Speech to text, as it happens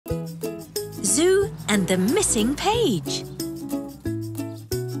and the missing page.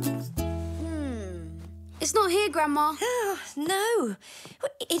 It's not here, Grandma. Oh, no.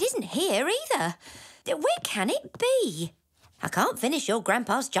 It isn't here either. Where can it be? I can't finish your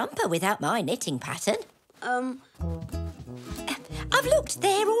Grandpa's jumper without my knitting pattern. I've looked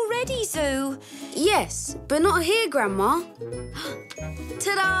there already, ZOU. Yes, but not here, Grandma.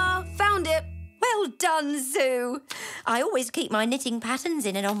 Ta-da! Found it. Well done, ZOU. I always keep my knitting patterns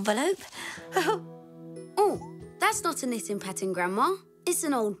in an envelope. Oh, that's not a knitting pattern, Grandma. It's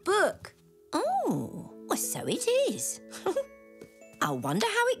an old book. Oh, well, so it is. I wonder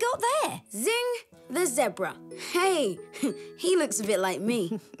how it got there. Zing the zebra. Hey, he looks a bit like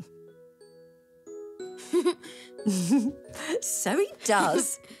me. So it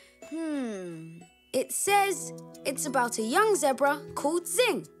does. It says it's about a young zebra called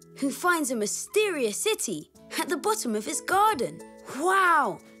Zing, who finds a mysterious city at the bottom of his garden.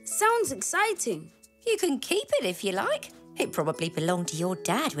 Wow, sounds exciting. You can keep it if you like. It probably belonged to your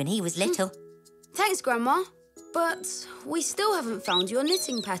dad when he was little. Thanks, Grandma. But we still haven't found your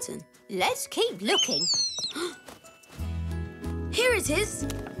knitting pattern. Let's keep looking. Here it is.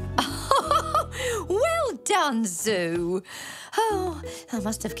 Well done, ZOU. Oh, I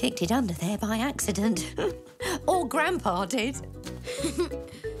must have kicked it under there by accident. Or Grandpa did.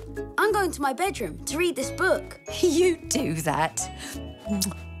 I'm going to my bedroom to read this book. You do that.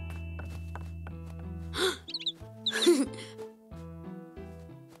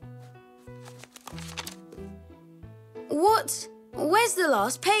 What? Where's the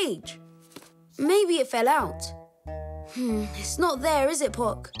last page? Maybe it fell out. It's not there, is it,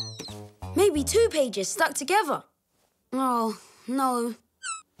 Pock? Maybe 2 pages stuck together. Oh, no.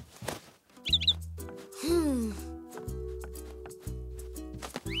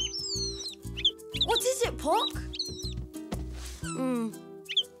 What is it, Pock?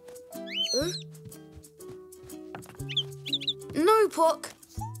 No, Pock.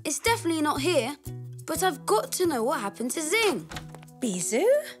 It's definitely not here. But I've got to know what happened to Zing. Bizou?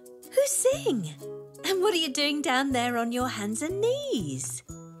 Who's Zing? And what are you doing down there on your hands and knees?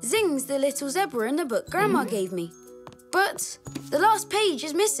 Zing's the little zebra in the book Grandma gave me. But the last page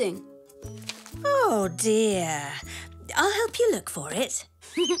is missing. Oh, dear. I'll help you look for it.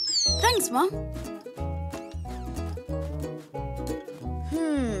 Thanks, Mum.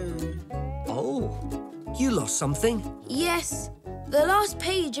 Oh, you lost something? Yes, the last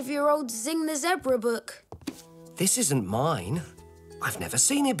page of your old Zing the Zebra book. This isn't mine. I've never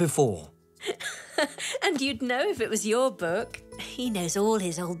seen it before. And you'd know if it was your book. He knows all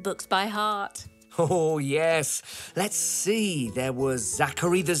his old books by heart. Oh, yes. Let's see. There was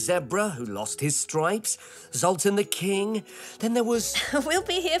Zachary the zebra, who lost his stripes, Zoltan the king. Then there was... We'll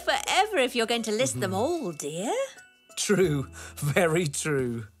be here forever if you're going to list them all, dear. True. Very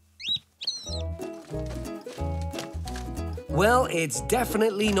true. Well, it's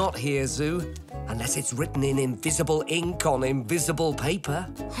definitely not here, ZOU. Unless it's written in invisible ink on invisible paper.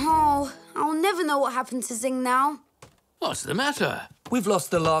 Oh, I'll never know what happened to Zing now. What's the matter? We've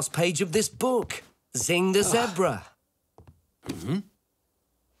lost the last page of this book. Zing the zebra.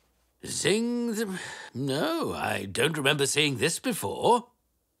 Zing the... No, I don't remember seeing this before.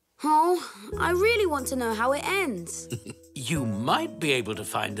 Oh, I really want to know how it ends. You might be able to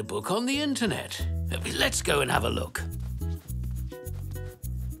find the book on the internet. Let's go and have a look.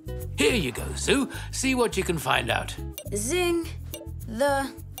 Here you go, ZOU. See what you can find out. Zing the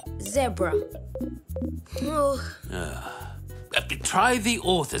Zebra. Oh. Try the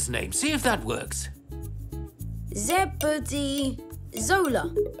author's name. See if that works. Zebedee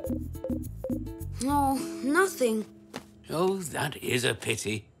Zola. Oh, nothing. Oh, that is a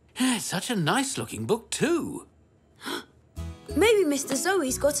pity. It's such a nice-looking book, too. Maybe Mr.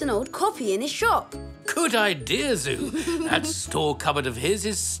 Zoe's got an old copy in his shop. Good idea, ZOU. That store cupboard of his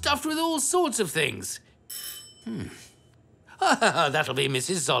is stuffed with all sorts of things. That'll be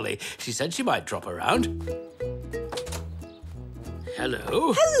Mrs. Zolly. She said she might drop around.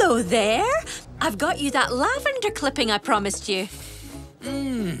 Hello. Hello there. I've got you that lavender clipping I promised you.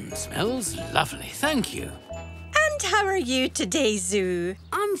 Smells lovely. Thank you. And how are you today, ZOU?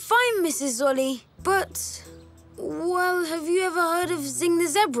 I'm fine, Mrs. Zolly, but... Well, have you ever heard of Zing the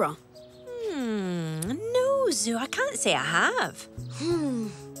Zebra? No, ZOU, I can't say I have.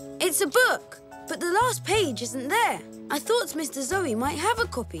 It's a book, but the last page isn't there. I thought Mr. Zoe might have a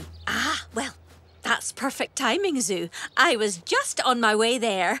copy. Ah, well, that's perfect timing, ZOU. I was just on my way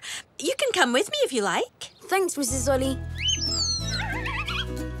there. You can come with me if you like. Thanks, Mrs. Zolly.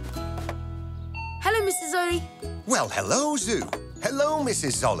 Hello, Mr. Zolly. Well, hello, ZOU. Hello,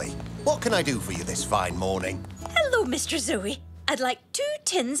 Mrs. Zolly. What can I do for you this fine morning? Hello, Mr. Zoe. I'd like 2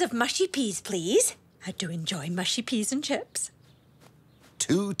 tins of mushy peas, please. I do enjoy mushy peas and chips.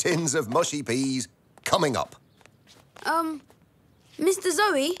 2 tins of mushy peas coming up. Mr.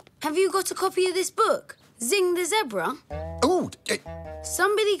 Zoe, have you got a copy of this book? Zing the Zebra? Oh,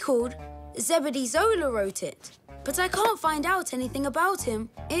 Somebody called Zebedee Zola wrote it, but I can't find out anything about him.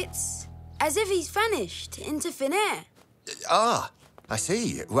 It's as if he's vanished into thin air. I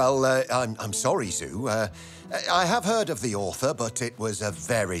see. Well, I'm sorry, ZOU. I have heard of the author, but it was a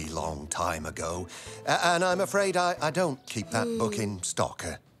very long time ago. And I'm afraid I don't keep that book in stock.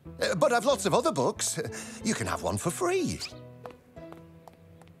 But I've lots of other books. You can have one for free.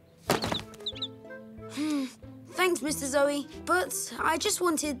 Thanks, Mr. Zoe, but I just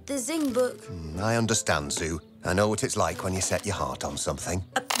wanted the Zing book. I understand, ZOU. I know what it's like when you set your heart on something.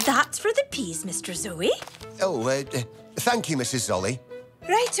 That's for the peas, Mr. Zoe. Oh, thank you, Mrs. Zolly.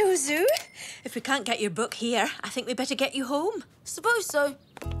 Righto, Zoo. If we can't get your book here, I think we better get you home. Suppose so.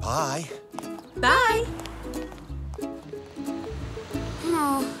 Bye. Bye.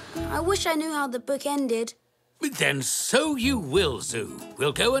 Oh, I wish I knew how the book ended. Then so you will, ZOU.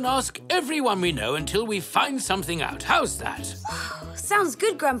 We'll go and ask everyone we know until we find something out. How's that? Sounds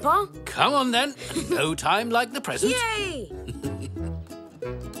good, Grandpa. Come on, then. No time like the present. Yay!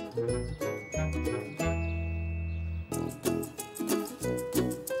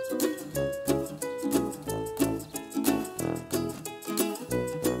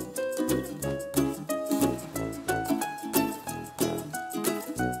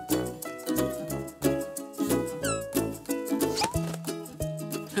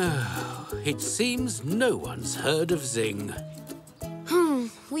 It seems no one's heard of Zing.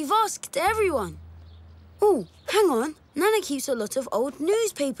 We've asked everyone. Oh, hang on. Nana keeps a lot of old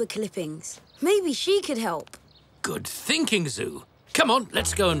newspaper clippings. Maybe she could help. Good thinking, ZOU. Come on,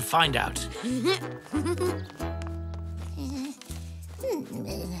 let's go and find out.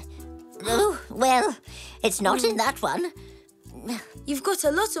 Oh, well, it's not in that one. You've got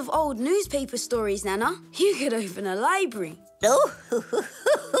a lot of old newspaper stories, Nana. You could open a library. Oh,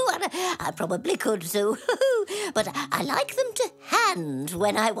 I probably could, ZOU. But I like them to hand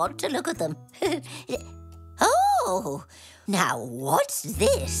when I want to look at them. Oh, now what's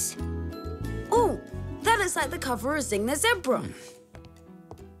this? Oh, that looks like the cover of Zing the Zebra.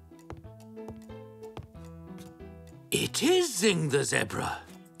 It is Zing the Zebra.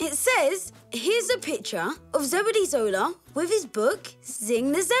 It says, here's a picture of Zebedee Zola with his book,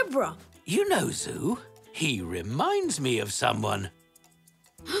 Zing the Zebra. You know, ZOU, he reminds me of someone.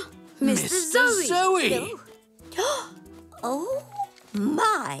 Mr. Zoe! Oh,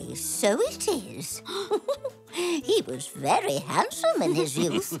 my, so it is. He was very handsome in his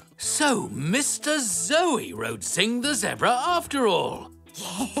youth. So Mr. Zoe wrote Zing the Zebra after all.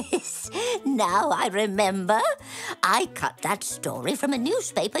 Yes, now I remember. I cut that story from a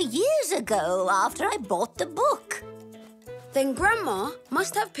newspaper years ago after I bought the book. Then Grandma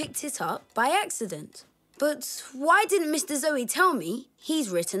must have picked it up by accident. But why didn't Mr. Zoe tell me he's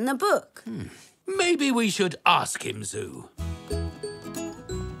written the book? Maybe we should ask him, ZOU.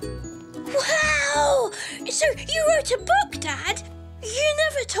 Wow! So you wrote a book, Dad? You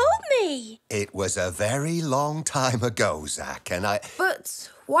never told me. It was a very long time ago, Zach, and But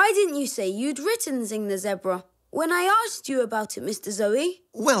why didn't you say you'd written Zing the Zebra when I asked you about it, Mr. Zoe?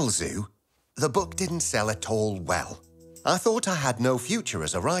 Well, ZOU, the book didn't sell at all well. I thought I had no future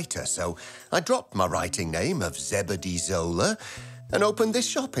as a writer, so I dropped my writing name of Zebedee Zola and opened this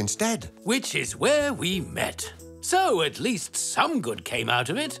shop instead. Which is where we met. So at least some good came out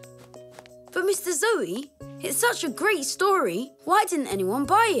of it. But Mr. Zoe, it's such a great story. Why didn't anyone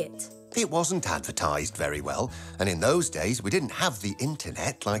buy it? It wasn't advertised very well, and in those days we didn't have the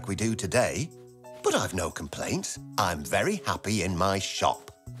internet like we do today. But I've no complaints. I'm very happy in my shop.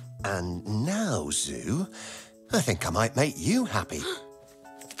 And now, ZOU, I think I might make you happy.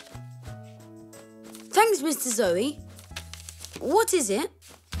 Thanks, Mr. Zoe. What is it?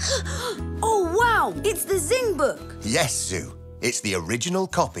 Oh, wow! It's the Zing book. Yes, ZOU. It's the original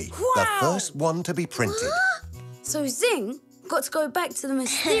copy, the Wow. first one to be printed. So Zing got to go back to the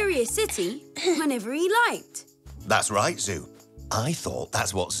mysterious city whenever he liked. That's right, ZOU. I thought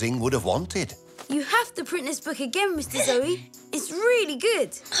that's what Zing would have wanted. You have to print this book again, Mr. Zoe. It's really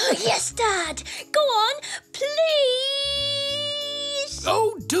good. Yes, Dad. Go on, please.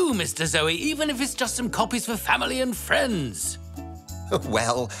 Oh, do, Mr. Zoe, even if it's just some copies for family and friends.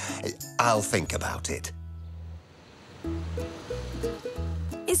 Well, I'll think about it.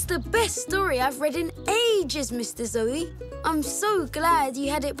 It's the best story I've read in ages, Mr. Zoe. I'm so glad you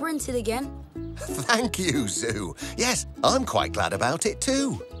had it printed again. Thank you, ZOU. Yes, I'm quite glad about it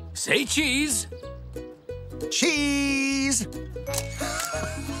too. Say cheese. Cheese!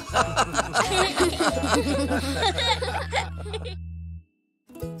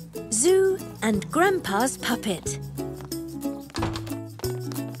 Zoo and Grandpa's puppet.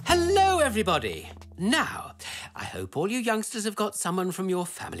 Hello, everybody. Now, I hope all you youngsters have got someone from your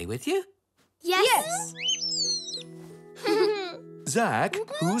family with you. Yes. Zach,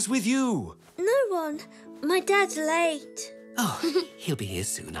 who's with you? No one. My dad's late. Oh, he'll be here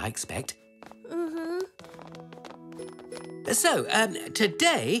soon, I expect. So,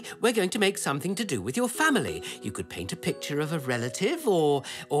 today we're going to make something to do with your family. You could paint a picture of a relative or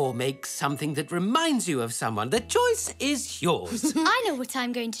make something that reminds you of someone. The choice is yours. I know what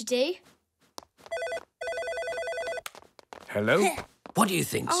I'm going to do. Hello? What do you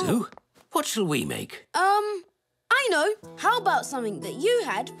think, Sue? What shall we make? I know. How about something that you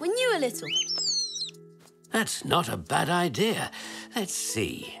had when you were little? That's not a bad idea. Let's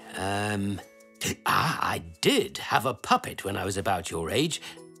see. I did have a puppet when I was about your age.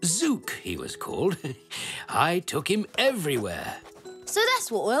 ZOU, he was called. I took him everywhere. So that's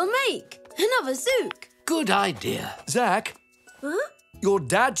what we'll make. Another Zouk. Good idea. Zach? Huh? Your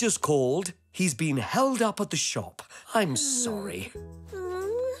dad just called. He's been held up at the shop. I'm sorry.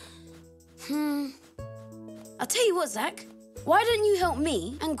 I'll tell you what, Zach. Why don't you help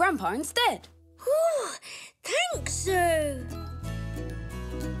me and Grandpa instead? Ooh, thanks, Zoo.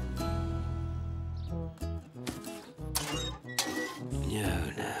 No.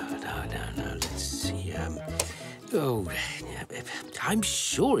 Let's see. I'm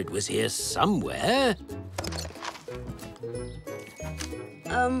sure it was here somewhere.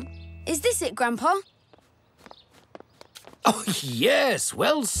 Is this it, Grandpa? Oh, yes.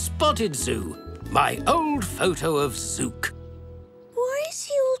 Well spotted, Zoo. My old photo of Zouk. Why is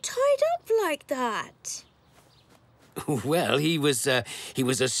he all tied up like that? Well, he was a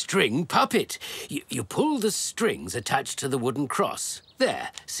string puppet. You pull the strings attached to the wooden cross.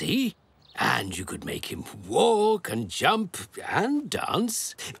 There, see? And you could make him walk and jump and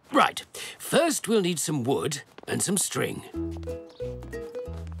dance. Right, first we'll need some wood and some string.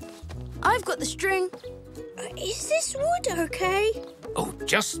 I've got the string. Is this wood okay? Oh,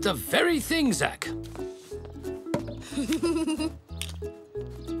 just the very thing, Zach.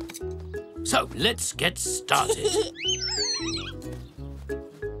 So, let's get started.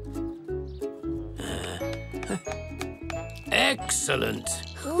 Excellent.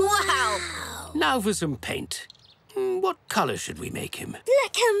 Wow! Now Now for some paint. What colour should we make him?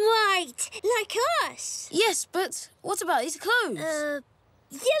 Black and white, like us. Yes, but what about his clothes? Yellow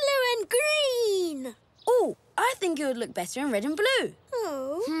and green. Oh, I think it would look better in red and blue.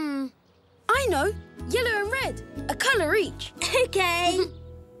 Oh. I know. Yellow and red. A colour each. Okay.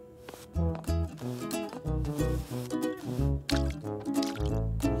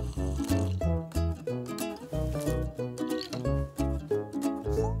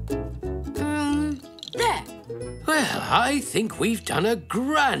 There. Well, I think we've done a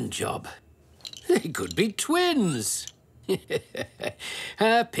grand job. They could be twins.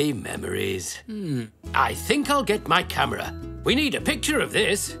 Happy memories. I think I'll get my camera. We need a picture of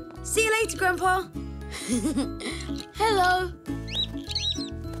this. See you later, Grandpa. Hello.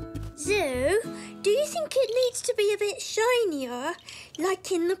 Zoo, do you think it needs to be a bit shinier, like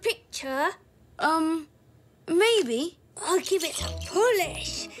in the picture? Maybe. I'll give it a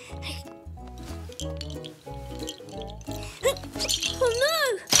polish. Oh, no!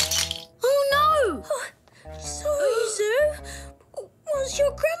 Oh, no! Oh, sorry, Zoo. What's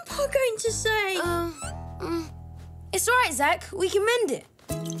your grandpa going to say? It's all right, Zach. We can mend it.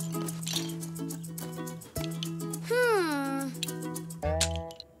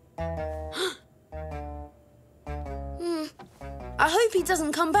 I hope he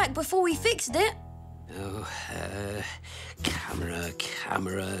doesn't come back before we fixed it. Oh, camera.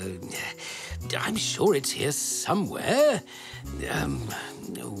 I'm sure it's here somewhere. No.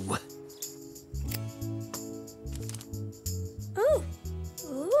 Oh.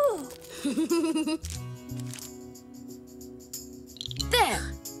 Ooh. There.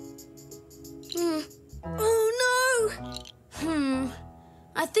 Oh, no!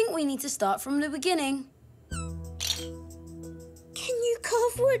 I think we need to start from the beginning. Can you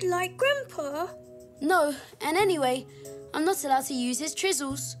carve wood like Grandpa? No, and anyway, I'm not allowed to use his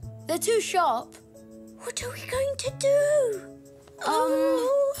chisels. They're too sharp. What are we going to do?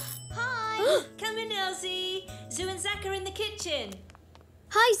 Hi! Come in, Elzee. Zoo and Zach are in the kitchen.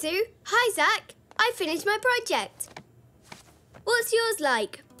 Hi, Zoo. Hi, Zach. I finished my project. What's yours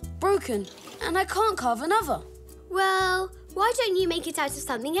like? Broken, and I can't carve another. Well, why don't you make it out of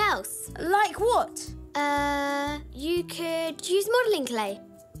something else? Like what? You could use modelling clay.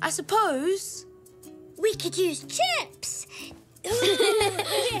 I suppose. We could use chips.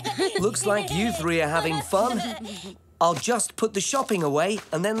 Looks like you three are having fun. I'll just put the shopping away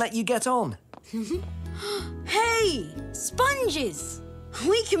and then let you get on. Hey, sponges!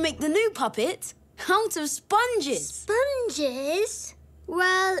 We can make the new puppet out of sponges. Sponges?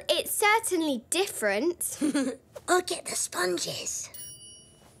 Well, it's certainly different. I'll get the sponges.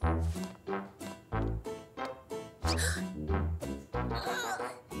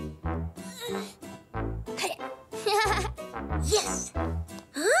 Yes.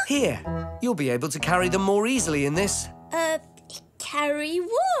 Here, you'll be able to carry them more easily in this. Carry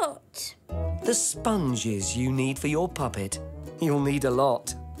what? The sponges you need for your puppet. You'll need a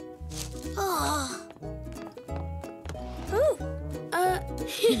lot. Oh.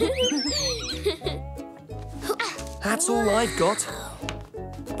 That's all I've got.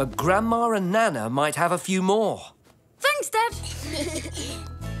 But Grandma and Nana might have a few more. Thanks, Dad.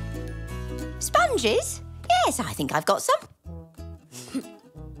 Sponges? Yes, I think I've got some.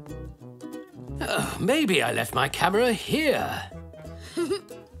 Maybe I left my camera here.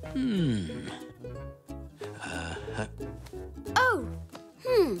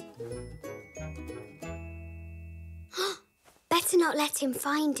 Better not let him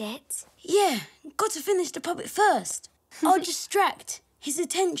find it. Yeah, got to finish the puppet first. I'll distract his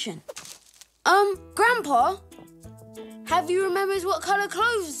attention. Grandpa, have you remembered what colour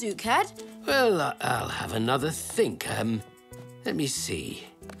clothes Zouk had? Well, I'll have another think. Let me see.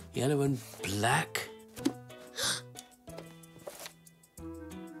 Yellow and black.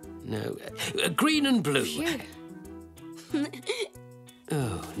 No, green and blue.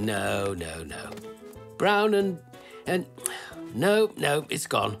 Oh, no. Brown and no, it's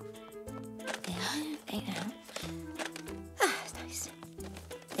gone. Nice.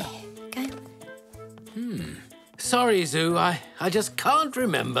 There, go. Sorry, ZOU. I just can't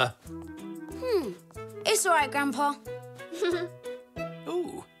remember. It's all right, Grandpa.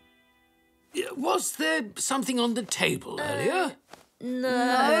 Oh. Was there something on the table earlier?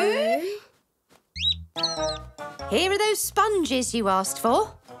 No. Here are those sponges you asked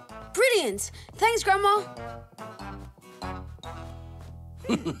for. Brilliant. Thanks, Grandma.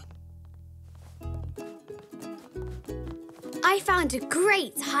 I found a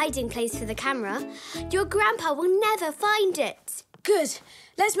great hiding place for the camera. Your grandpa will never find it. Good.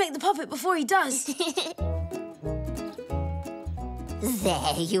 Let's make the puppet before he does.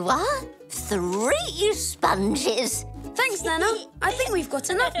 There you are. 3 sponges. Thanks, Nana. I think we've got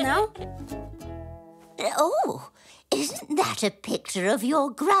enough now. Oh, isn't that a picture of your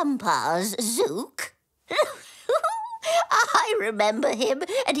grandpa's Zouk? I remember him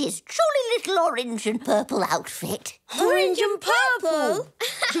and his jolly little orange and purple outfit. Orange and purple.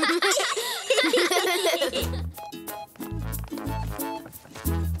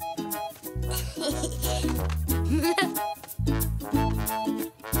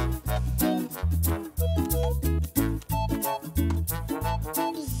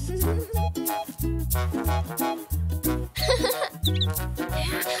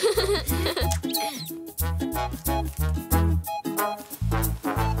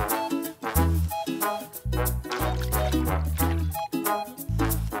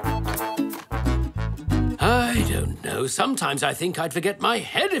 I don't know. Sometimes I think I'd forget my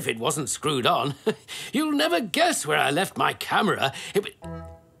head if it wasn't screwed on. You'll never guess where I left my camera.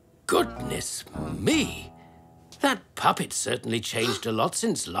 Goodness me. That puppet certainly changed a lot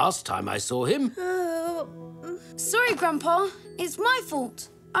since last time I saw him. Sorry, Grandpa. It's my fault.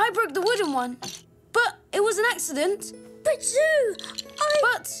 I broke the wooden one. But it was an accident. But ZOU,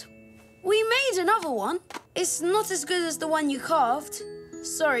 But we made another one. It's not as good as the one you carved.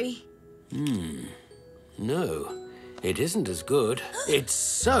 Sorry. No, it isn't as good. It's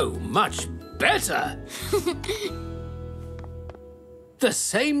so much better. The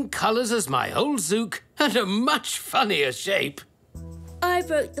same colours as my old Zouk and a much funnier shape. I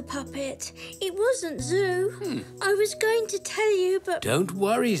broke the puppet. It wasn't ZOU. I was going to tell you, but... Don't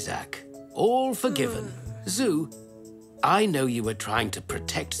worry, Zach. All forgiven. ZOU, I know you were trying to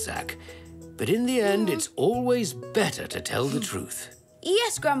protect Zach, but in the end, it's always better to tell the truth.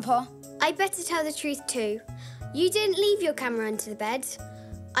 Yes, Grandpa. I'd better tell the truth too. You didn't leave your camera under the bed.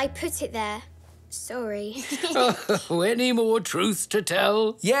 I put it there. Sorry. Oh, any more truth to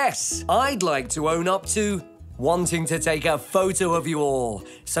tell? Yes, I'd like to own up to wanting to take a photo of you all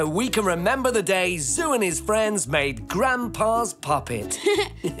so we can remember the day ZOU and his friends made Grandpa's puppet.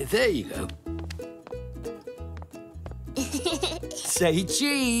 There you go. Say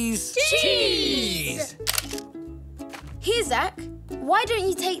cheese. Cheese! Here, Zach. Why don't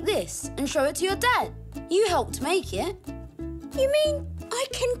you take this and show it to your dad? You helped make it. You mean I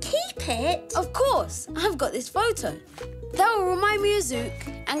can keep it? Of course. I've got this photo. That will remind me of Zouk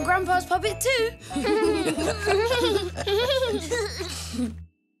And Grandpa's puppet too.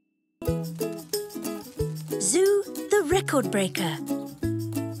 ZOU, the record breaker.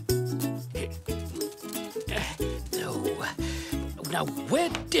 Oh, now where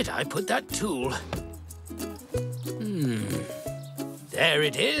did I put that tool? There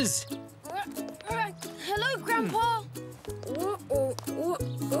it is. Hello, Grandpa.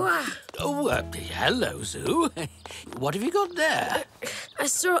 Oh, hello, ZOU. What have you got there? I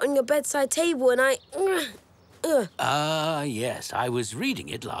saw it on your bedside table and I... Ah, yes, I was reading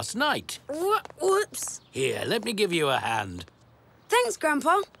it last night. Whoops. Here, let me give you a hand. Thanks,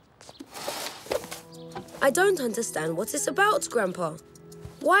 Grandpa. I don't understand what it's about, Grandpa.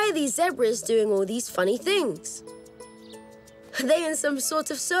 Why are these zebras doing all these funny things? Are they in some sort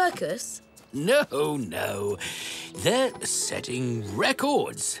of circus? No. They're setting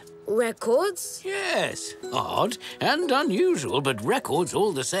records. Records? Yes, odd and unusual, but records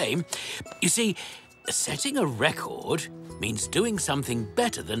all the same. You see, setting a record means doing something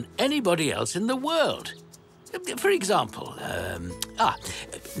better than anybody else in the world. For example,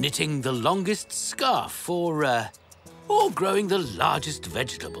 knitting the longest scarf, or growing the largest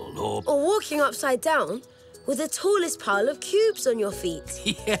vegetable, or walking upside down with the tallest pile of cubes on your feet.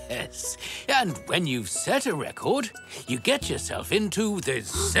 Yes, and when you've set a record, you get yourself into the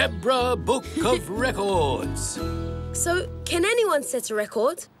Zebra Book of Records. So, can anyone set a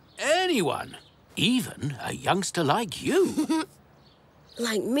record? Anyone, even a youngster like you.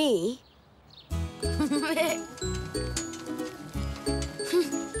 Like me?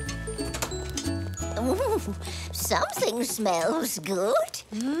 Ooh, something smells good.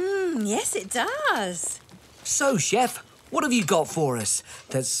 Yes, it does. So, Chef, what have you got for us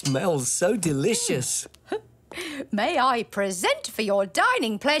that smells so delicious? May I present for your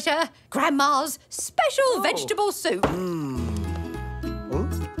dining pleasure Grandma's special vegetable soup.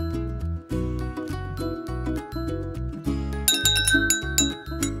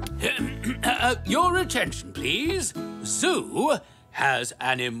 Your attention, please. ZOU has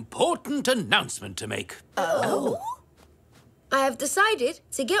an important announcement to make. I have decided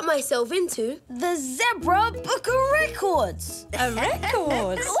to get myself into the Zebra Book of Records. A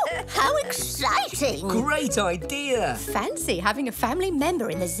record. How exciting! Great idea! Fancy having a family member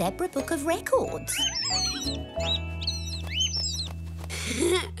in the Zebra Book of Records.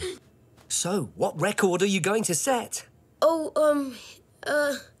 So, what record are you going to set?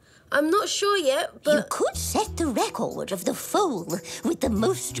 I'm not sure yet, but... You could set the record of the foal with the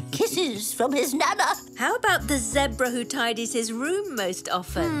most kisses from his nana. How about the zebra who tidies his room most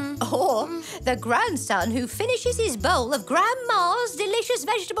often? Or the grandson who finishes his bowl of Grandma's delicious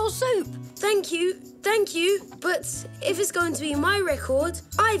vegetable soup. Thank you. But if it's going to be my record,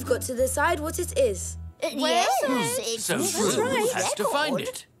 I've got to decide what it is. Yes, it's So ZOU has to find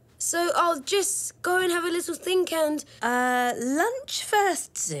it. So I'll just go and have a little think and... Lunch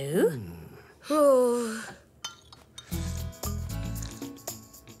first, ZOU. Oh.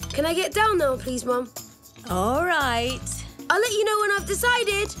 Can I get down now, please, Mum? All right. I'll let you know when I've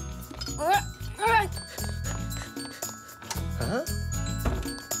decided. Huh?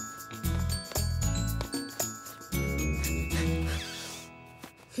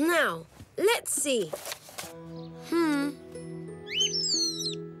 Now, let's see.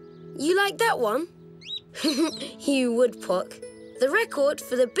 You like that one? You woodpuck. The record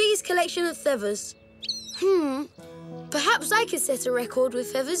for the biggest collection of feathers. Perhaps I could set a record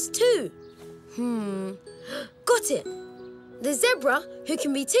with feathers too. Got it. The zebra who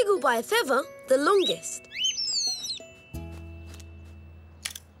can be tickled by a feather the longest.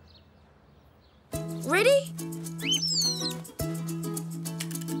 Ready?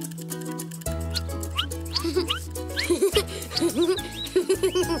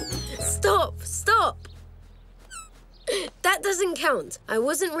 Stop! That doesn't count. I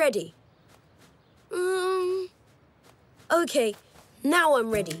wasn't ready. Okay, now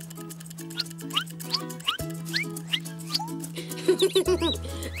I'm ready.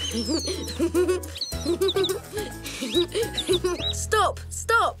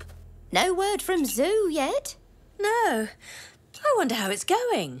 Stop! No word from ZOU yet? No. I wonder how it's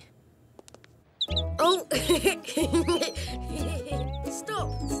going. Oh, stop!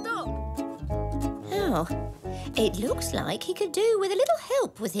 Oh, it looks like he could do with a little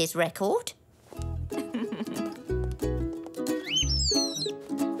help with his record.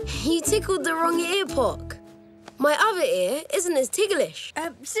 You tickled the wrong ear, Pock. My other ear isn't as ticklish.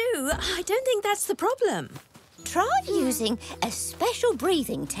 ZOU, I don't think that's the problem. Try using a special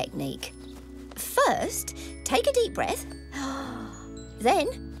breathing technique. First, take a deep breath, then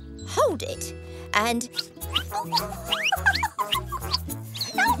hold it, and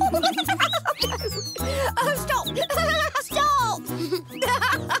Oh, stop! Stop!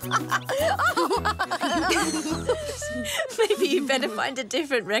 Maybe you better find a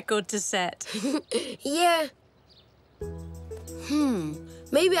different record to set. Yeah.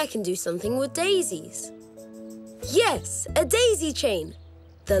 Maybe I can do something with daisies. Yes, a daisy chain.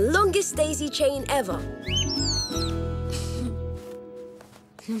 The longest daisy chain ever.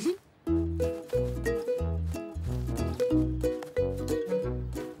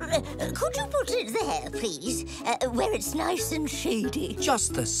 Could you put it there, please? Where it's nice and shady.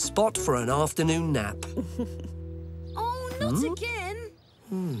 Just the spot for an afternoon nap. Oh, not again.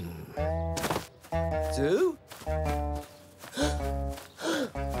 ZOU?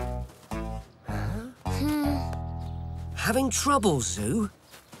 Having trouble, ZOU?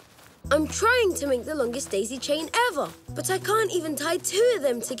 I'm trying to make the longest daisy chain ever, but I can't even tie 2 of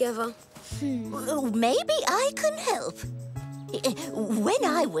them together. Oh, maybe I can help. When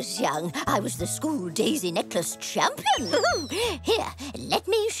I was young, I was the school daisy necklace champion. Here, let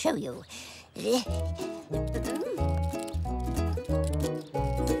me show you.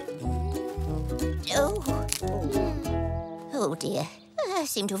 Oh dear. I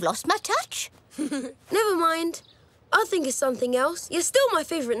seem to have lost my touch. Never mind. I'll think of something else. You're still my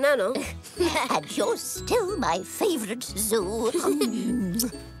favourite Nana. And you're still my favourite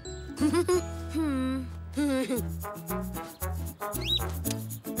ZOU.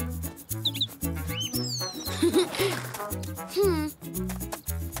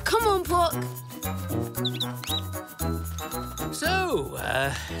 Come on, Pock. So,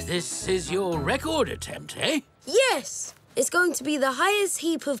 this is your record attempt, eh? Yes. It's going to be the highest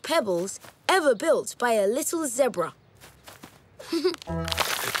heap of pebbles ever built by a little zebra.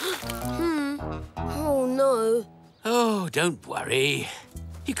 Oh, no. Oh, don't worry.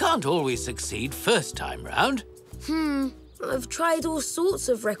 You can't always succeed first time round. I've tried all sorts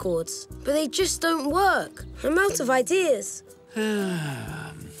of records, but they just don't work. I'm out of ideas.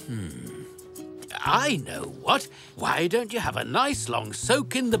 I know what. Why don't you have a nice long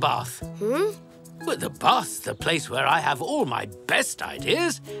soak in the bath? Well, the bath's the place where I have all my best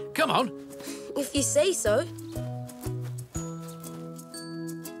ideas. Come on. If you say so.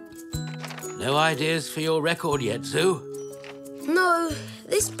 No ideas for your record yet, ZOU? No,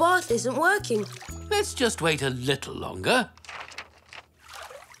 this bath isn't working. Let's just wait a little longer.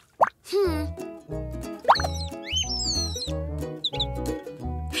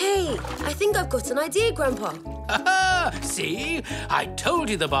 Hey, I think I've got an idea, Grandpa. Aha! See? I told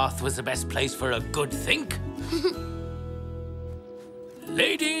you the bath was the best place for a good think.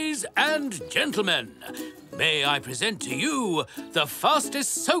 Ladies and gentlemen, may I present to you the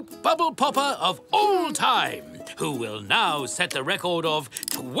fastest soap bubble popper of all time, who will now set the record of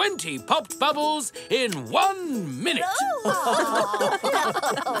 20 popped bubbles in 1 minute.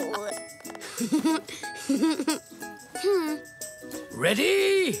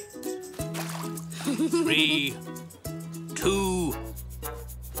 Ready? 3, 2,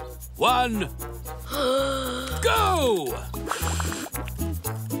 1, go!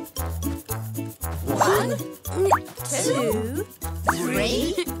 1, 2,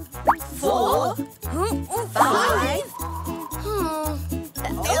 3, 4, 5.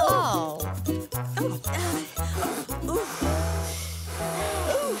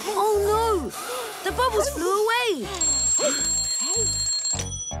 Oh, no! The bubbles flew away.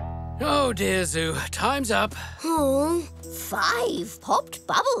 Oh, dear ZOU, time's up. Oh, 5 popped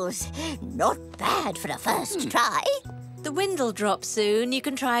bubbles. Not bad for a first try. The wind'll drop soon. You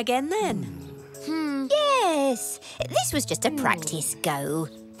can try again then. Yes, this was just a practice go.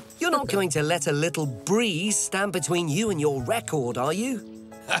 You're not going to let a little breeze stand between you and your record, are you?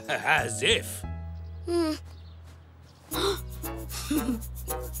 As if.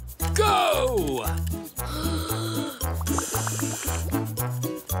 Go!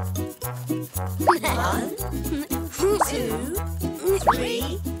 1, 2,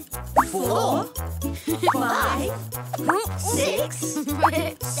 3, 4, 5, 6,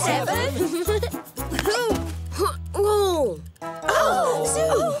 7. oh.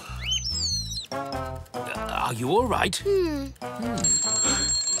 Oh! Are you all right?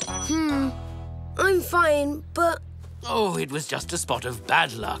 I'm fine, but Oh, it was just a spot of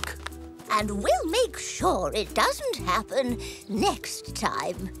bad luck. And we'll make sure it doesn't happen next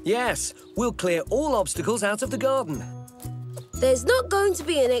time. Yes, we'll clear all obstacles out of the garden. there's not going to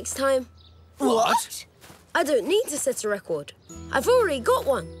be a next time. What? I don't need to set a record. I've already got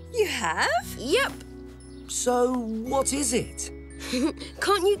one. You have? Yep. So, what is it?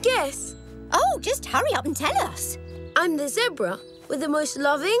 Can't you guess? Oh, just hurry up and tell us. I'm the zebra with the most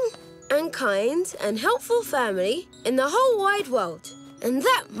loving and kind and helpful family in the whole wide world. And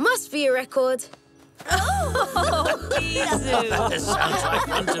that must be a record. Oh, Zoo. Sounds like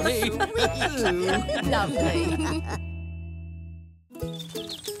fun to me. Lovely.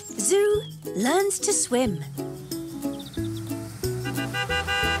 Zoo learns to swim.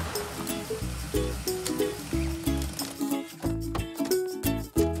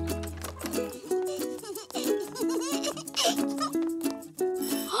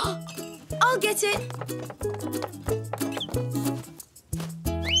 I'll get it.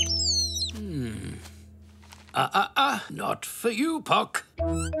 Not for you, Pock.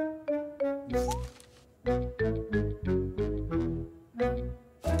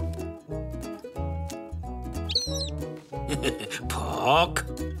 Pock.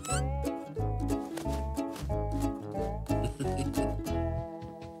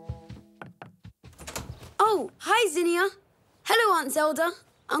 Oh, hi, Zinnia. Hello, Aunt Zelda.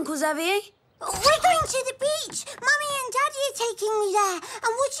 Uncle Xavier. We're going to the beach. Mummy and Daddy are taking me there.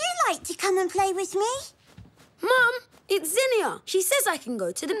 And would you like to come and play with me? Mum, it's Zinnia. She says I can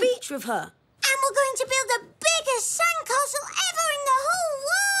go to the beach with her. And we're going to build the biggest sandcastle ever in the whole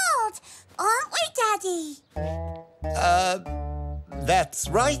world. Aren't we, Daddy? That's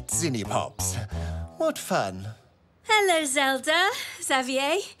right, Zinnia Pops. What fun. Hello, Zelda.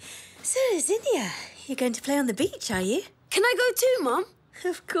 Xavier. So, Zinnia, you're going to play on the beach, are you? Can I go too, Mum?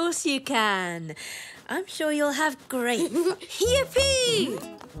 Of course you can. I'm sure you'll have great... Yippee!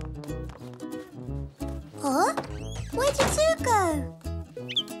 Huh? Where did ZOU go?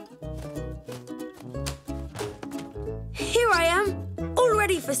 Here I am, all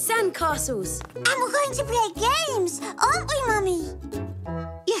ready for sandcastles. And we're going to play games, aren't we, Mummy?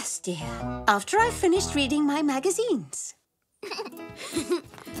 Yes, dear. After I've finished reading my magazines.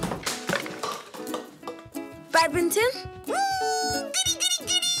 Badminton? Goody, goody,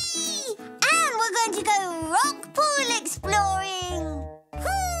 goody! And we're going to go rock pool exploring.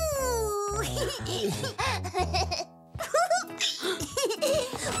 Goody, goody, goody!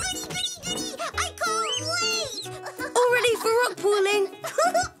 I can't wait! All ready for rock pooling?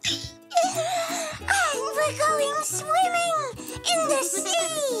 And we're going swimming in the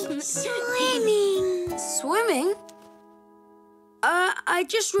sea. Swimming. Swimming? I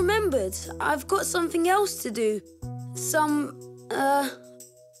just remembered. I've got something else to do. Some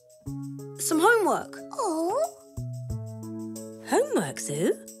homework. Oh? Homework,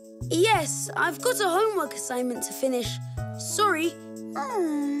 Zoo? Yes, I've got a homework assignment to finish. Sorry.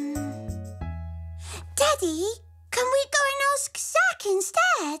 Daddy, can we go and ask Zach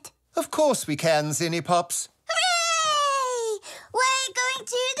instead? Of course we can, Zinnia Pops. Hooray! We're going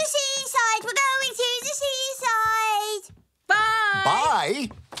to the seaside. We're going to the seaside. Bye! Bye.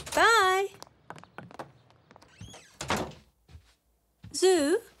 Bye!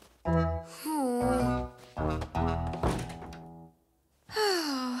 Zoo?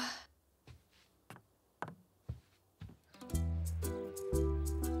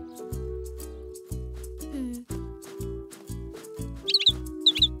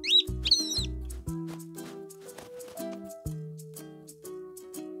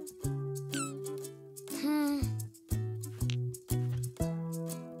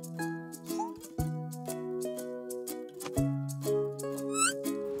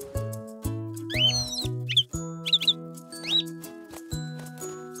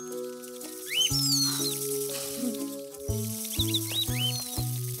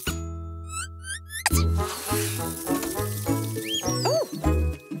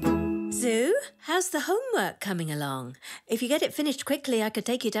 How's the homework coming along? If you get it finished quickly, I could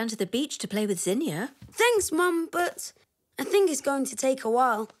take you down to the beach to play with Zinnia. Thanks, Mum, but I think it's going to take a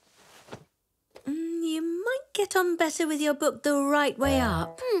while. You might get on better with your book the right way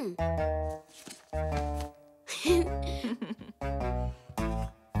up.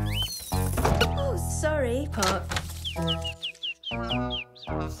 Oh, sorry, Pop.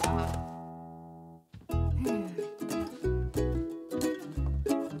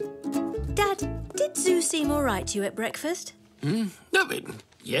 Dad, did ZOU seem all right to you at breakfast?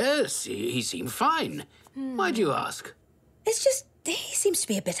 Yes, he seemed fine. Why do you ask? It's just, he seems to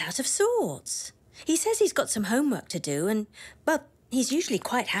be a bit out of sorts. He says he's got some homework to do but he's usually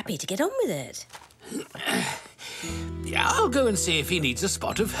quite happy to get on with it. Yeah, I'll go and see if he needs a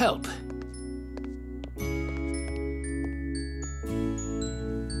spot of help.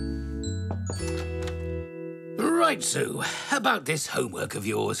 Right, ZOU, about this homework of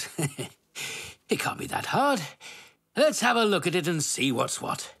yours. It can't be that hard. Let's have a look at it and see what's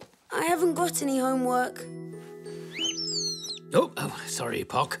what. I haven't got any homework. Oh, sorry,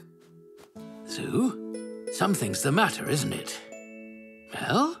 Pock. ZOU, something's the matter, isn't it?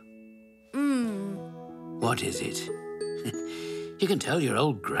 Well? What is it? You can tell your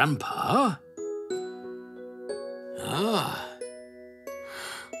old grandpa. Ah.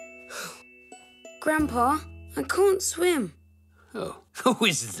 Grandpa, I can't swim. Oh,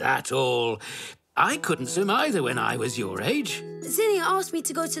 is that all? I couldn't swim either when I was your age. Zinnia asked me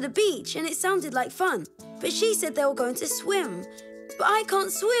to go to the beach and it sounded like fun. But she said they were going to swim. But I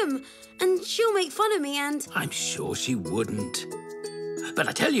can't swim and she'll make fun of me and... I'm sure she wouldn't. But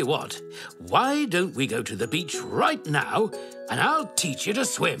I tell you what, why don't we go to the beach right now and I'll teach you to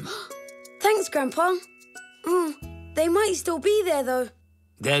swim? Thanks, Grandpa. Oh, they might still be there, though.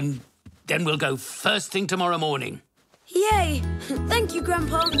 Then we'll go first thing tomorrow morning. Yay! Thank you,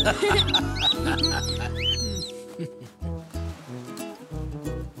 Grandpa.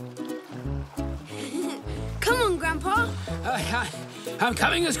 Come on, Grandpa. I'm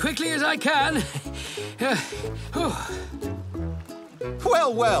coming as quickly as I can.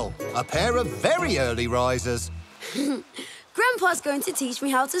 Well, well, a pair of very early risers. Grandpa's going to teach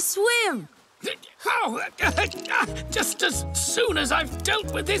me how to swim. Oh, just as soon as I've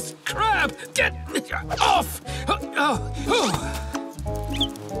dealt with this crab. Get off!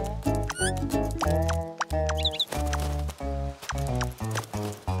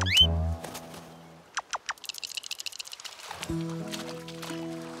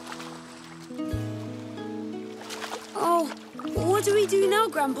 Oh, what do we do now,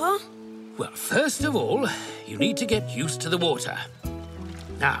 Grandpa? Well, first of all, you need to get used to the water.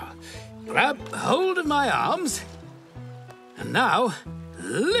 Now, grab hold of my arms. And now,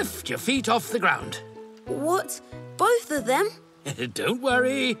 lift your feet off the ground. What? Both of them? Don't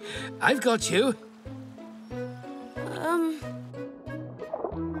worry, I've got you.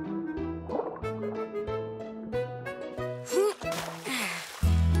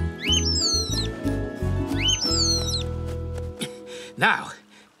 Now,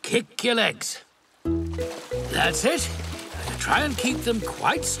 kick your legs. That's it. Try and keep them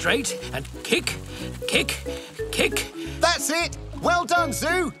quite straight and kick, kick, kick. That's it. Well done,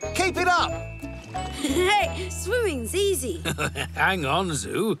 ZOU. Keep it up. Hey, swimming's easy. Hang on,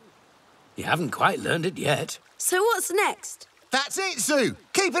 ZOU. You haven't quite learned it yet. So what's next? That's it, ZOU.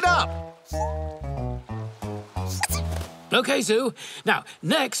 Keep it up. OK, ZOU. Now,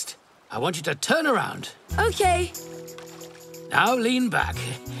 next, I want you to turn around. OK. Now lean back.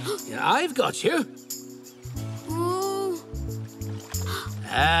 I've got you. Ooh.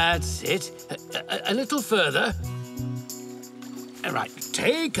 That's it. A little further. All right,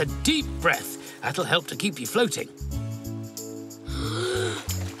 take a deep breath. That'll help to keep you floating.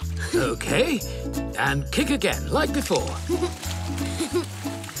 OK, and kick again, like before.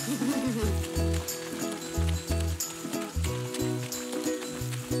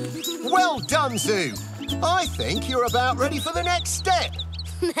 Well done, ZOU. I think you're about ready for the next step.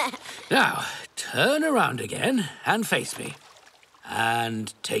 Now, turn around again and face me.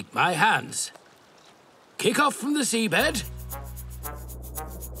 And take my hands. Kick off from the seabed.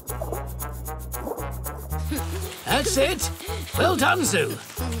 That's it. Well done, ZOU.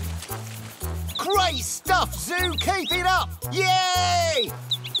 Great stuff, ZOU. Keep it up. Yay!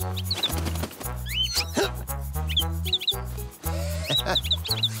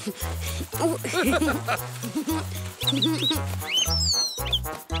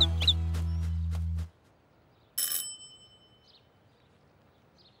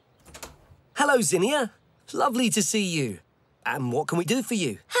 Hello, Zinnia. Lovely to see you. And what can we do for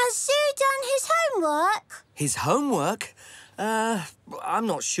you? Has ZOU done his homework? His homework? I'm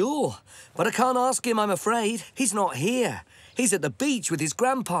not sure. But I can't ask him, I'm afraid. He's not here. He's at the beach with his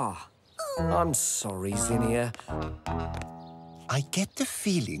grandpa. I'm sorry, Zinnia. I get the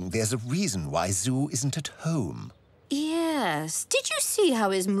feeling there's a reason why ZOU isn't at home. Yes. Did you see how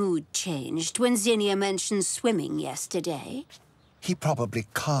his mood changed when Zinnia mentioned swimming yesterday? He probably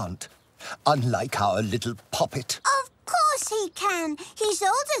can't. Unlike our little puppet. Of course he can. He's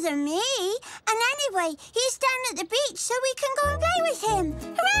older than me. And anyway, he's down at the beach so we can go and play with him.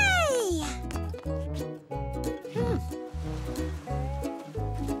 Hooray!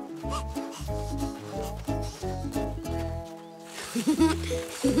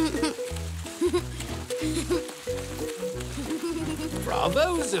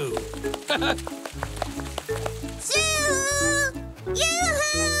 Bravo, ZOU. ZOU!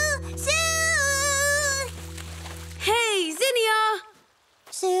 Yoo-hoo! ZOU! Hey, Zinnia!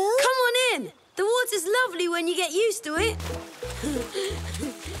 ZOU? Come on in. The water's lovely when you get used to it.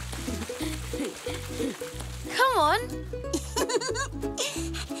 Come on.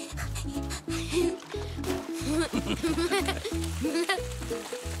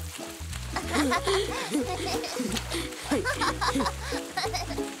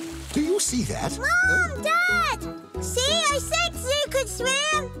 Do you see that? Mom, Dad! See, I said ZOU!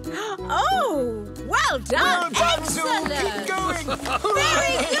 Oh, well done! Well done, Zoo. Excellent! Keep going.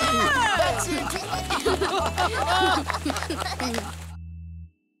 Very good! That's it.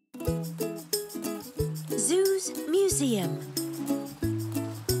 Zoo's museum.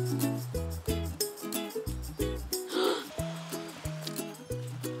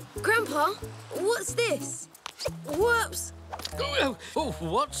 Grandpa, what's this? Whoops! Oh,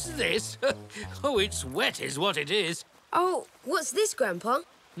 what's this? Oh, it's wet is what it is. Oh, what's this, Grandpa?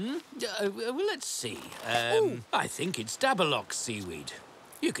 Well, let's see. I think it's Daberlock seaweed.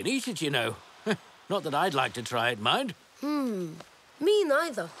 You can eat it, you know. Not that I'd like to try it, mind. Me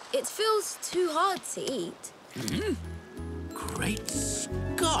neither. It feels too hard to eat. Great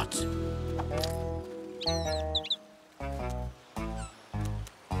Scott!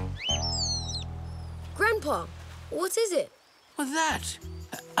 Grandpa, what is it? Well, that,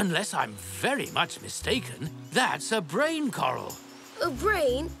 unless I'm very much mistaken, that's a brain coral. A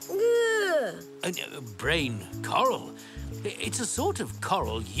brain? Ugh. A brain coral. It's a sort of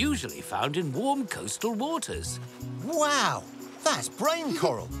coral usually found in warm coastal waters. Wow, that's brain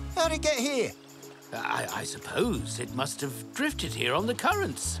coral. How'd it get here? I suppose it must have drifted here on the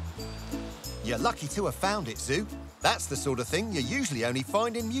currents. You're lucky to have found it, Zoo. That's the sort of thing you usually only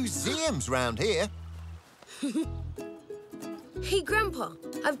find in museums round here. Hey, Grandpa,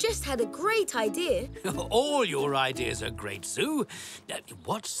 I've just had a great idea. All your ideas are great, Zoo.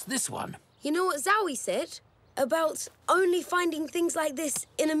 What's this one? You know what ZOU said? About only finding things like this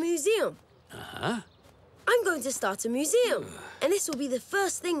in a museum. Uh-huh. I'm going to start a museum, and this will be the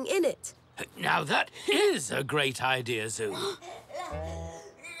first thing in it. Now that is a great idea, Zoo.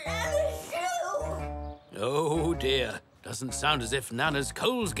 Oh, dear. Doesn't sound as if Nana's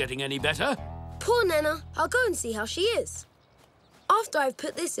cold's getting any better. Poor Nana. I'll go and see how she is. After I've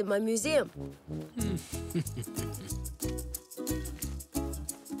put this in my museum.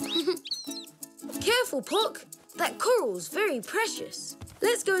 Careful, Pock. That coral's very precious.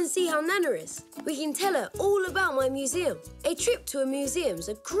 Let's go and see how Nana is. We can tell her all about my museum. A trip to a museum's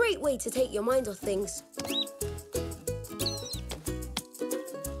a great way to take your mind off things.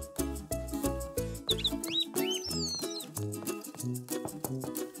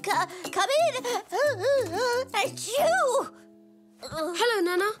 Come in! Achoo! Hello,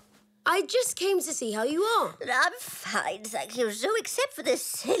 Nana. I just came to see how you are. I'm fine, thank you, Zoo, except for this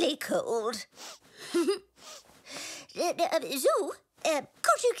silly cold. Zoo,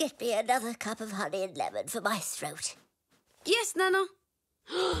 could you get me another cup of honey and lemon for my throat? Yes, Nana.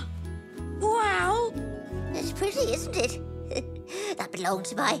 Wow! It's pretty, isn't it? That belonged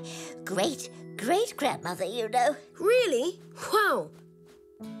to my great-great-grandmother, you know. Really? Wow.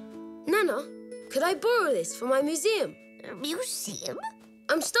 Nana, could I borrow this for my museum? A museum?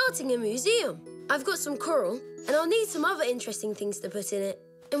 I'm starting a museum. I've got some coral, and I'll need some other interesting things to put in it.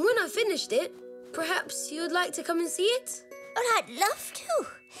 And when I've finished it, perhaps you'd like to come and see it? Well, I'd love to.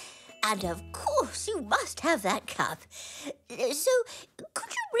 And of course, you must have that cup. So, could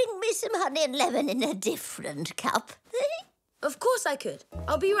you bring me some honey and lemon in a different cup? Of course I could.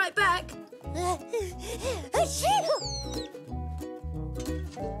 I'll be right back.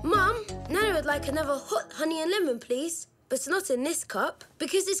 Mum, Nana would like another hot honey and lemon, please. But not in this cup,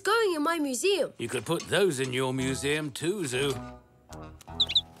 because it's going in my museum. You could put those in your museum too, Zoo.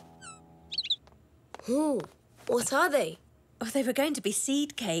 Ooh, what are they? Oh, they were going to be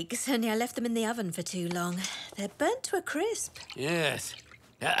seed cakes, only I left them in the oven for too long. They're burnt to a crisp. Yes.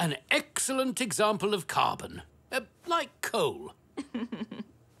 An excellent example of carbon. Like coal.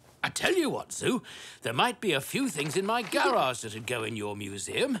 I tell you what, Zoo, there might be a few things in my garage that'd go in your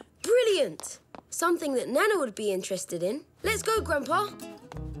museum. Brilliant! Something that Nana would be interested in. Let's go, Grandpa.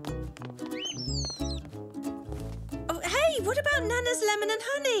 Oh, hey, what about Nana's lemon and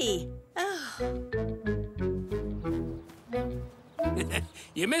honey? Oh.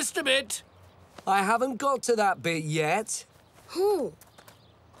 You missed a bit. I haven't got to that bit yet. Ooh.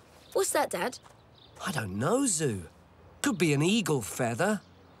 What's that, Dad? I don't know, Zoo. Could be an eagle feather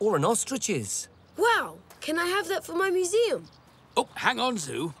or an ostrich's. Wow! Can I have that for my museum? Oh, hang on,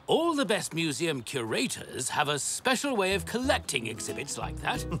 Zoo. All the best museum curators have a special way of collecting exhibits like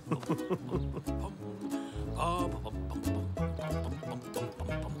that.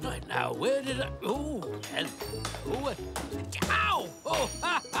 Right, now, where did I... Oh, hello. Ow! Oh,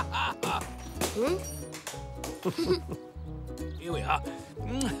 ha, ha, ha, ha. Here we are.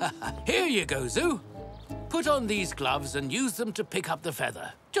 Here you go, Zoo. Put on these gloves and use them to pick up the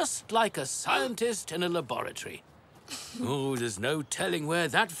feather, just like a scientist in a laboratory. Oh, there's no telling where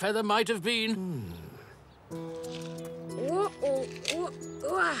that feather might have been. Do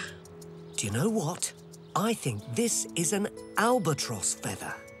you know what? I think this is an albatross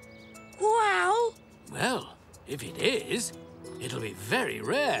feather. Wow! Well, if it is, it'll be very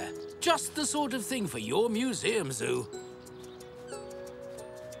rare. Just the sort of thing for your museum, Zoo.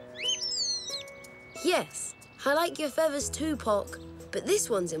 Yes, I like your feathers too, Pock. But this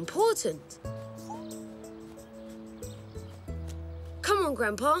one's important. Come on,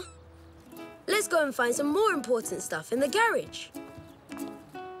 Grandpa. Let's go and find some more important stuff in the garage.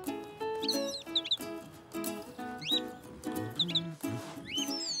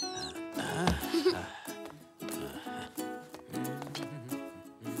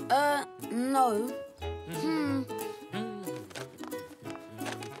 No.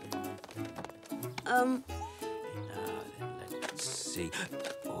 Let's see.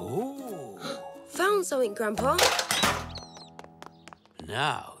 Oh. Found something, Grandpa.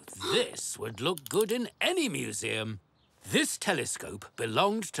 Now, this would look good in any museum. This telescope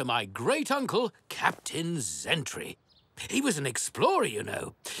belonged to my great-uncle, Captain Zentry. He was an explorer, you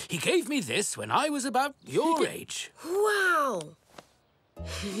know. He gave me this when I was about your age. Wow!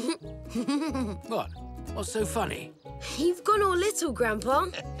 What? What's so funny? You've gone all little, Grandpa.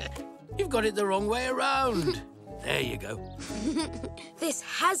 You've got it the wrong way around. There you go. This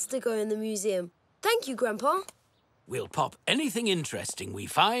has to go in the museum. Thank you, Grandpa. We'll pop anything interesting we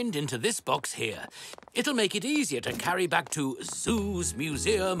find into this box here. It'll make it easier to carry back to ZOU's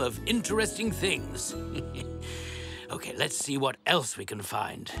Museum of Interesting Things. OK, let's see what else we can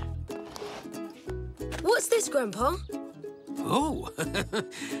find. What's this, Grandpa? Oh,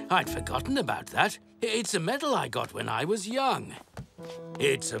 I'd forgotten about that. It's a medal I got when I was young.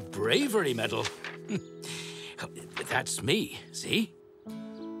 It's a bravery medal. That's me, see?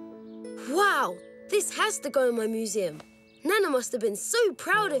 Wow, this has to go in my museum. Nana must have been so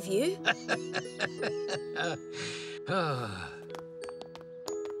proud of you.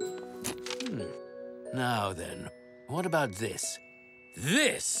 Now then, what about this?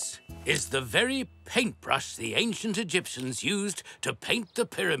 This is the very paintbrush the ancient Egyptians used to paint the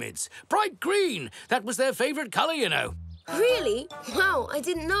pyramids. Bright green! That was their favourite colour, you know. Really? Wow, I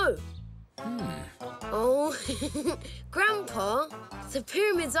didn't know. Oh, Grandpa, the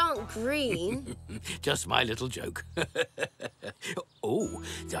pyramids aren't green. Just my little joke. Oh,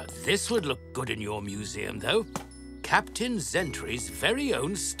 this would look good in your museum, though. Captain Zentry's very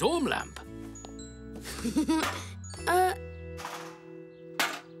own storm lamp.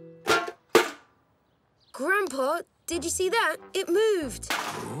 Grandpa, did you see that? It moved.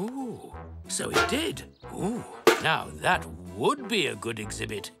 Oh, so it did. Oh, now that would be a good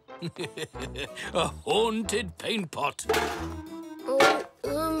exhibit. A haunted paint pot.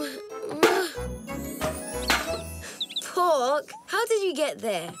 Pork, how did you get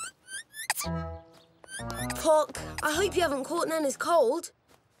there? Pork, I hope you haven't caught Nana's cold.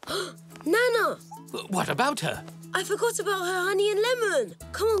 Nana! What about her? I forgot about her honey and lemon.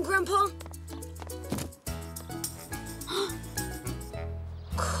 Come on, Grandpa.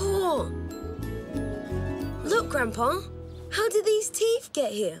 Cool. Look, Grandpa. How did these teeth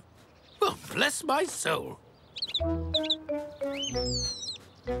get here? Well, bless my soul.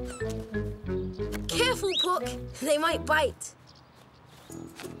 Careful, Puck. They might bite.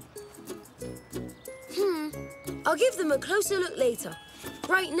 I'll give them a closer look later.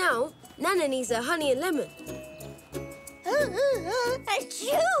 Right now, Nana needs her honey and lemon.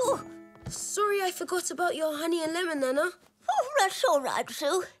 Achoo! Sorry I forgot about your honey and lemon, Nana. Oh, that's all right,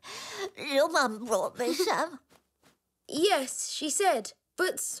 Sue. Your mum brought me some. Yes, she said.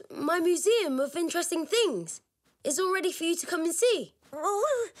 But my museum of interesting things is all ready for you to come and see.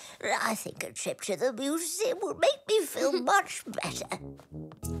 Oh, I think a trip to the museum will make me feel much better.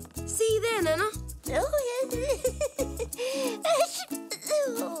 See you there, Nana. Oh, yes.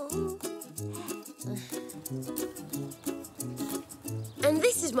 And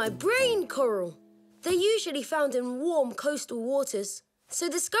this is my brain coral. They're usually found in warm coastal waters. So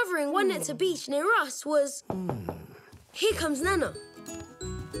discovering one at a beach near us was... Here comes Nana.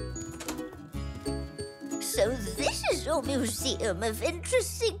 So this is your museum of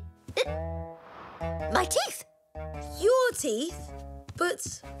interesting... My teeth. Your teeth?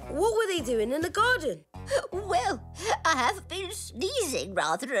 But what were they doing in the garden? Well, I have been sneezing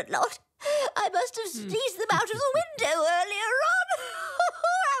rather a lot. I must have sneezed them out of the window earlier on.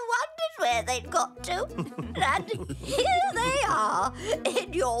 I wondered where they'd got to. And here they are,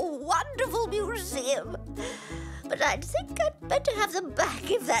 in your wonderful museum. But I think I'd better have them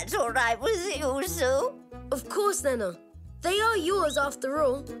back if that's all right with you, Sue. Of course, Nana. They are yours after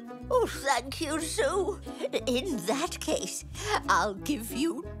all. Oh, thank you, Sue. In that case, I'll give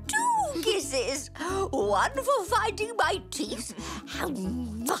you 2 kisses. One for finding my teeth,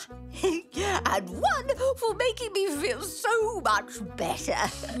 And one for making me feel so much better.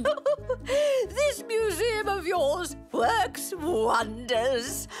 This museum of yours works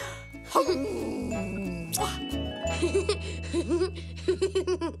wonders.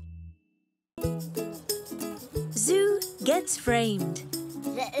 ZOU gets framed.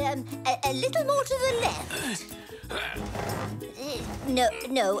 A little more to the left.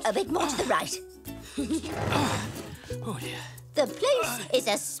 No, a bit more to the right. Oh, dear. The place is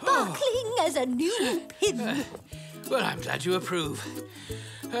as sparkling as a new pin. Well, I'm glad you approve.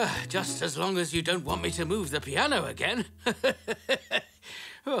 Just as long as you don't want me to move the piano again.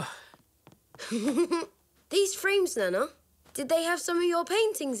 Oh. These frames, Nana, did they have some of your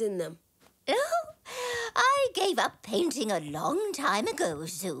paintings in them? Oh, I gave up painting a long time ago,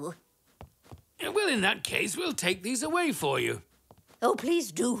 ZOU. Well, in that case, we'll take these away for you. Oh,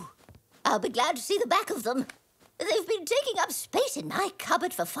 please do. I'll be glad to see the back of them. They've been taking up space in my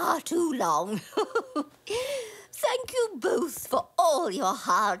cupboard for far too long. Thank you both for all your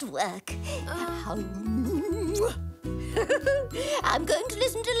hard work. I'm going to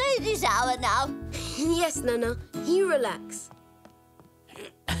listen to Ladies' Hour now. Yes, Nana. You relax.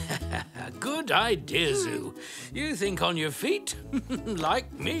 Good idea, ZOU. You think on your feet,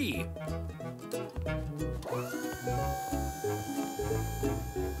 like me.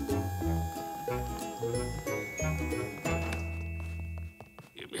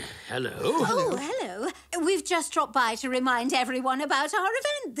 Hello. Oh, hello. We've just dropped by to remind everyone about our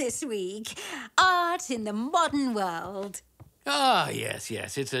event this week. Art in the modern world. Ah, yes,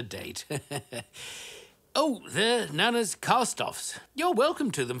 it's a date. Oh, they're Nana's cast-offs. You're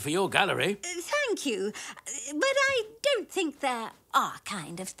welcome to them for your gallery. Thank you. But I don't think they're our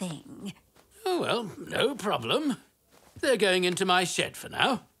kind of thing. Oh, well, no problem. They're going into my shed for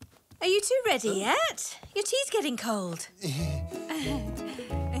now. Are you two ready yet? Your tea's getting cold.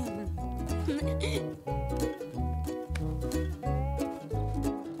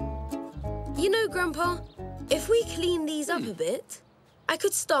 You know, Grandpa, if we clean these up a bit, I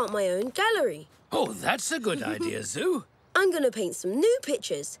could start my own gallery. Oh, that's a good idea, ZOU. I'm going to paint some new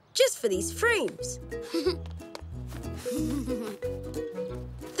pictures just for these frames.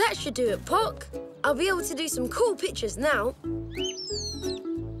 That should do it, Pock. I'll be able to do some cool pictures now.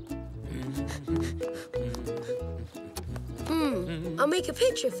 I'll make a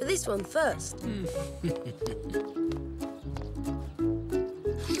picture for this one first.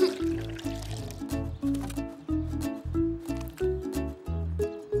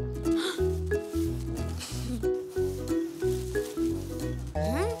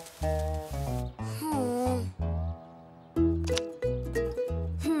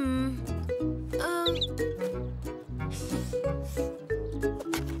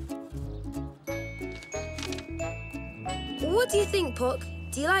 What do you think, Pock?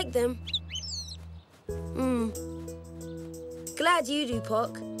 Do you like them? Glad you do,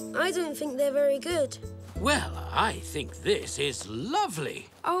 Pock. I don't think they're very good. Well, I think this is lovely.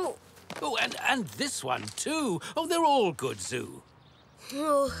 Oh, Oh, and this one, too. Oh, they're all good, ZOU.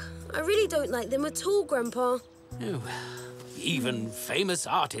 I really don't like them at all, Grandpa. Oh, even famous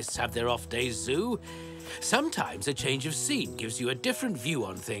artists have their off days, ZOU. Sometimes a change of scene gives you a different view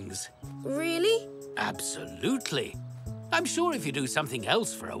on things. Really? Absolutely. I'm sure if you do something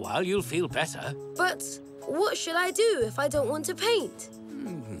else for a while, you'll feel better. But what should I do if I don't want to paint?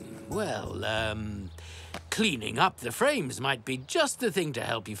 Well, cleaning up the frames might be just the thing to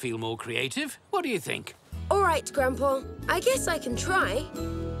help you feel more creative. What do you think? All right, Grandpa. I guess I can try.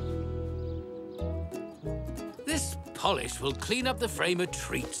 This polish will clean up the frame a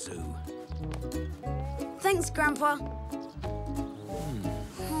treat, ZOU. Thanks, Grandpa.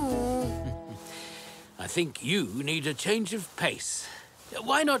 I think you need a change of pace.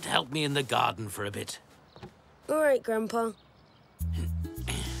 Why not help me in the garden for a bit? All right, Grandpa.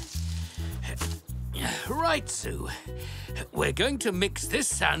 Right, ZOU. We're going to mix this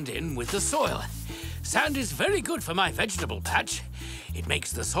sand in with the soil. Sand is very good for my vegetable patch. It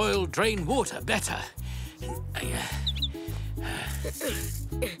makes the soil drain water better.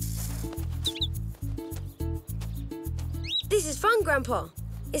 This is fun, Grandpa.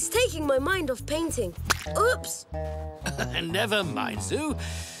 It's taking my mind off painting. Oops! Never mind, ZOU.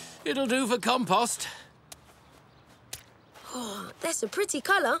 It'll do for compost. Oh, that's a pretty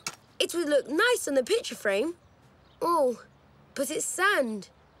colour. It would look nice on the picture frame. Oh, but it's sand.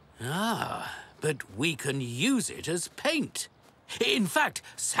 Ah, but we can use it as paint. In fact,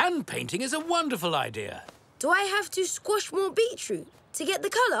 sand painting is a wonderful idea. Do I have to squash more beetroot to get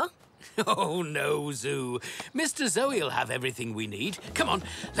the colour? Oh, no, ZOU. Mr. Zoe will have everything we need. Come on,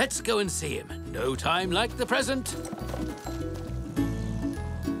 let's go and see him. No time like the present.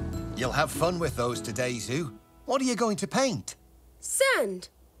 You'll have fun with those today, ZOU. What are you going to paint? Sand.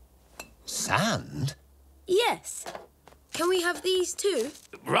 Sand? Yes. Can we have these too?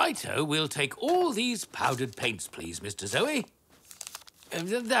 Righto, we'll take all these powdered paints, please, Mr. Zoe.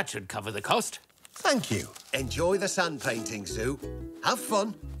 That should cover the cost. Thank you. Enjoy the sand painting, ZOU. Have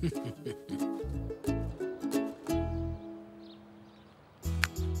fun.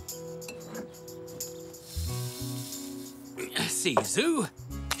 See, ZOU,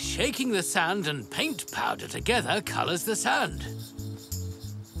 shaking the sand and paint powder together colours the sand.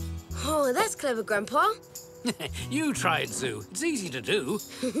 Oh, that's clever, Grandpa. You try it, ZOU. It's easy to do.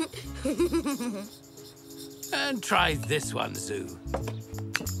 And try this one, ZOU.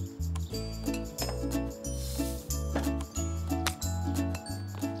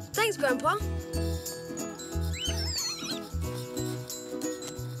 Thanks, Grandpa.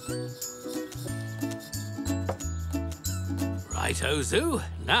 Righto, ZOU.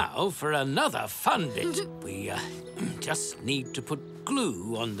 Now for another fun bit. We just need to put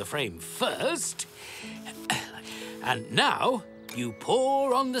glue on the frame first. And now you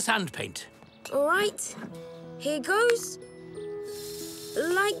pour on the sand paint. All right. Here goes.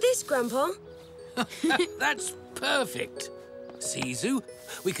 Like this, Grandpa. That's perfect. See, ZOU,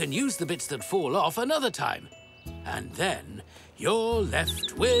 we can use the bits that fall off another time. And then you're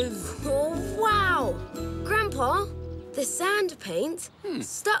left with... Oh, wow! Grandpa, the sand paint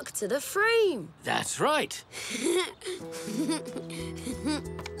stuck to the frame. That's right.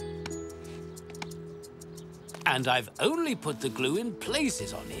 And I've only put the glue in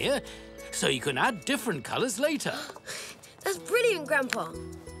places on here, so you can add different colours later. That's brilliant, Grandpa.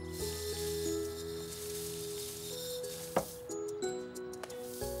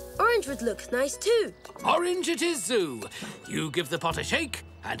 Orange would look nice too. Orange it is, ZOU. You give the pot a shake,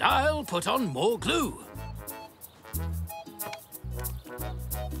 and I'll put on more glue.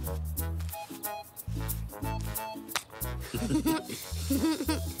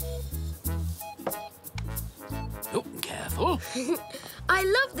 Oh, careful. I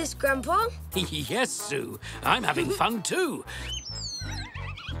love this, Grandpa. Yes, ZOU. I'm having fun too.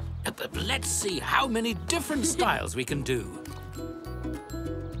 But let's see how many different styles we can do.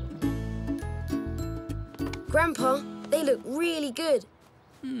 Grandpa, they look really good.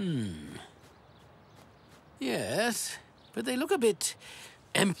 Yes, but they look a bit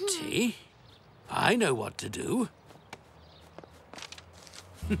empty. I know what to do.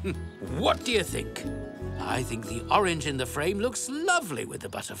 What do you think? I think the orange in the frame looks lovely with the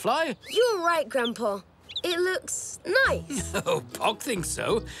butterfly. You're right, Grandpa. It looks nice. Oh, Pock thinks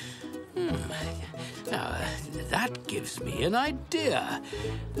so. Now, that gives me an idea.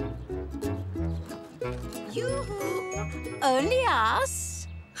 Yoo-hoo! Only us?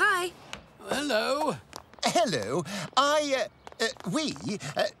 Hi. Hello. Hello.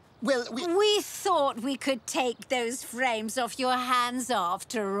 We thought we could take those frames off your hands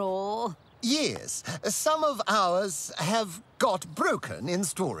after all. Yes, some of ours have got broken in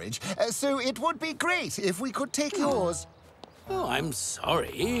storage, so it would be great if we could take yours. Oh, I'm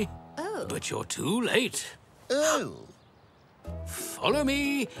sorry. Oh. But you're too late. Oh. Follow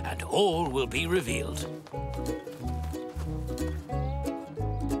me, and all will be revealed.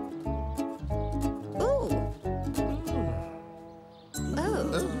 Oh.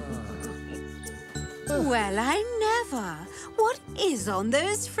 Oh. Well, I never. What is on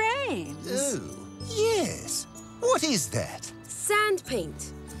those frames? Oh, yes. What is that? Sand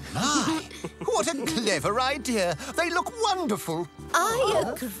paint. My, what a clever idea. They look wonderful. I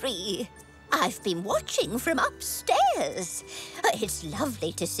agree. I've been watching from upstairs. It's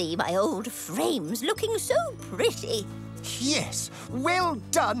lovely to see my old frames looking so pretty. Yes, well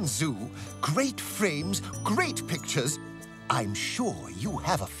done, ZOU. Great frames, great pictures. I'm sure you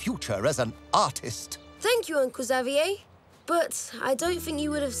have a future as an artist. Thank you, Uncle Xavier. But I don't think you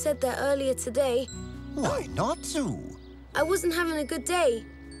would have said that earlier today. Why not, ZOU? I wasn't having a good day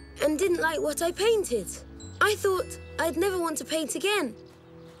and didn't like what I painted. I thought I'd never want to paint again.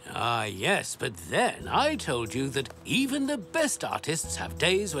 Ah, yes, but then I told you that even the best artists have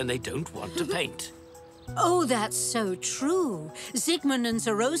days when they don't want to paint. Oh, that's so true. Zygmunt and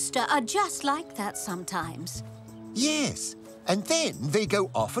Zoroaster are just like that sometimes. Yes, and then they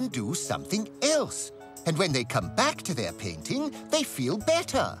go off and do something else. And when they come back to their painting, they feel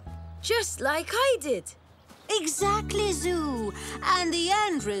better. Just like I did. Exactly, ZOU. And the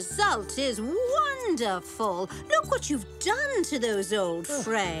end result is wonderful. Look what you've done to those old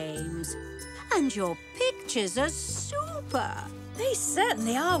frames. And your pictures are super. They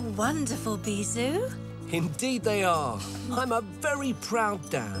certainly are wonderful, Bisou. Indeed they are. I'm a very proud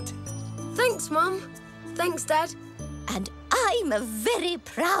dad. Thanks, Mum. Thanks, Dad. And I I'm a very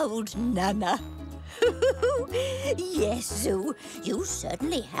proud Nana. Yes, ZOU, you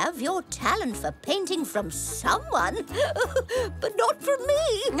certainly have your talent for painting from someone, but not from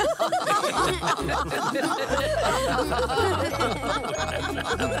me.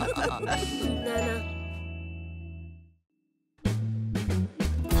 Nana.